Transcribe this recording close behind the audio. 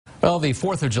Well, the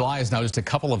 4th of July is now just a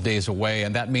couple of days away,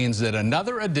 and that means that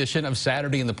another edition of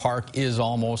Saturday in the Park is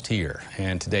almost here.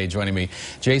 And today, joining me,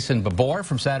 Jason Babor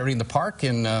from Saturday in the Park,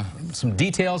 and some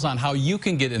details on how you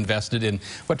can get invested in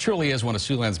what truly is one of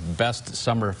Siouxland's best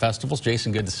summer festivals.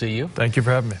 Jason, good to see you. Thank you for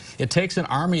having me. It takes an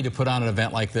army to put on an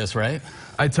event like this, right?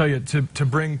 I tell you, to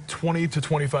bring 20 to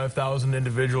 25,000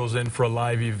 individuals in for a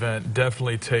live event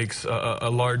definitely takes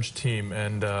a large team.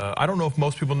 And I don't know if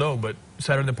most people know, but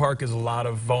Saturday in the Park is a lot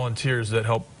of volunteers that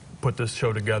help put this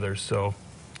show together. So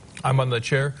I'm on the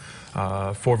chair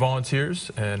for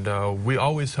volunteers, and we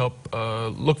always help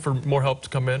look for more help to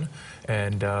come in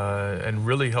and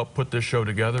really help put this show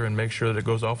together and make sure that it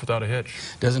goes off without a hitch.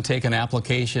 Doesn't take an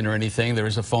application or anything. There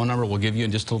is a phone number we'll give you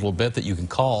in just a little bit that you can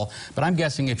call. But I'm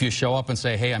guessing if you show up and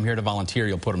say, hey, I'm here to volunteer,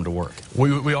 you'll put them to work.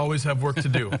 We always have work to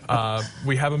do.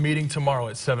 We have a meeting tomorrow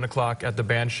at 7 o'clock at the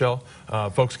band shell.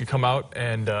 Folks can come out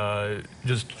and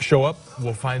just show up.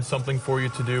 We'll find something for you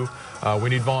to do.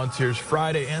 We need volunteers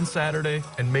Friday and Saturday,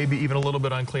 and maybe even a little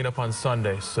bit on cleanup on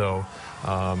Sunday. So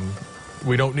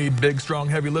we don't need big, strong,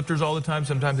 heavy lifters all the time.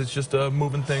 Sometimes it's just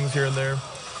moving things here and there,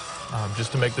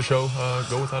 just to make the show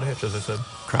go without a hitch, as I said.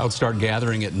 Crowds start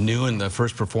gathering at noon. The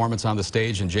first performance on the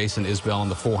stage, and Jason Isbell in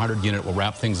the 400 unit will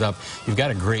wrap things up. You've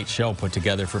got a great show put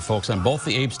together for folks on both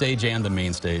the Abe stage and the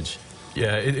main stage.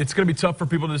 Yeah, it's going to be tough for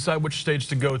people to decide which stage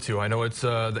to go to. I know it's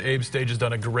the Abe stage has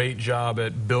done a great job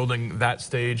at building that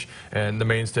stage, and the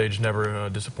main stage never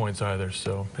disappoints either.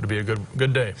 So it'll be a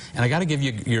good day. And I got to give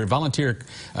you your volunteer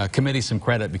committee some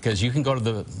credit, because you can go to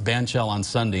the band shell on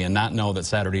Sunday and not know that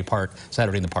Saturday in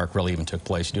the Park really even took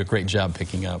place. You do a great job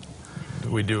picking up.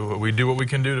 We do what we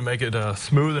can do to make it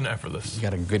smooth and effortless. You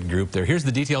got a good group there. Here's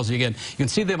the details again. You can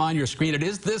see them on your screen. It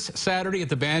is this Saturday at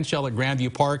the band shell at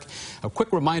Grandview Park. A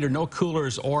quick reminder, no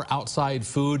coolers or outside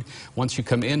food once you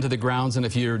come into the grounds. And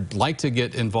if you'd like to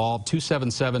get involved,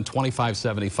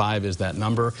 277-2575 is that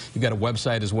number. You got a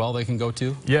website as well they can go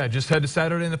to? Yeah, just head to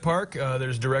Saturday in the Park.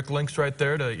 There's direct links right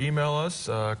there to email us.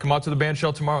 Come out to the band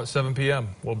shell tomorrow at 7 p.m.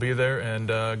 We'll be there and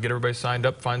get everybody signed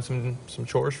up, find some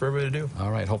chores for everybody to do.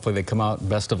 All right, hopefully they come out.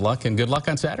 Best of luck and good luck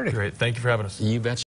on Saturday. Great. Thank you for having us. You betcha.